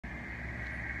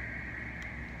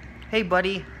Hey,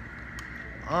 buddy.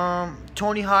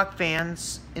 Tony Hawk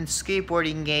fans in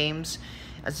skateboarding games.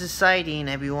 It's exciting,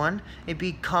 everyone. It'll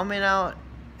be coming out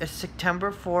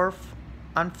September 4th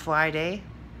on Friday.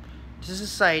 This is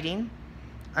exciting.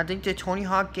 I think the Tony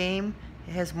Hawk game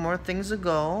has more things to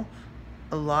go.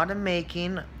 A lot of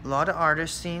making, a lot of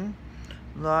artisting,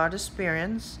 a lot of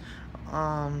experience.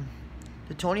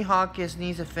 The Tony Hawk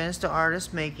needs to finish the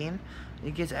artist making.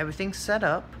 It gets everything set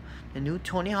up. The new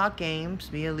Tony Hawk games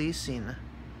be releasing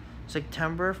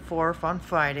September 4th on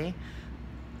Friday.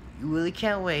 You really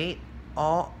can't wait.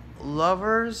 All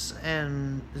lovers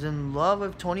and is in love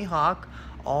with Tony Hawk,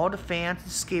 all the fans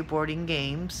of skateboarding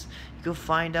games, you can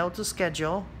find out the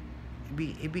schedule.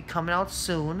 It'll be coming out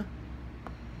soon.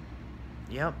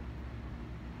 Yep.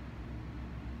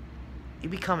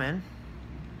 It'll be coming.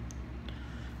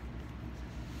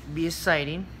 It'll be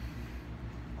exciting.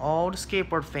 All the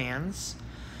skateboard fans.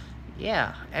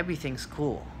 Yeah, everything's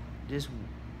cool. Just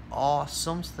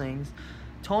awesome things.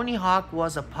 Tony Hawk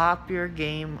was a popular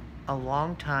game a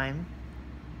long time.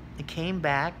 It came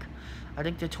back. I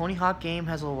think the Tony Hawk game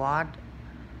has a lot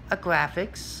of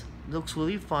graphics. It looks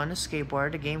really fun to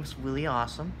skateboard. The game's really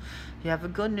awesome. You have a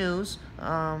good news.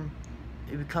 It'll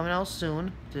be coming out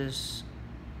soon. Just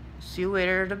see you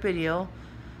later in the video.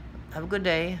 Have a good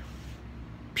day.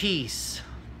 Peace.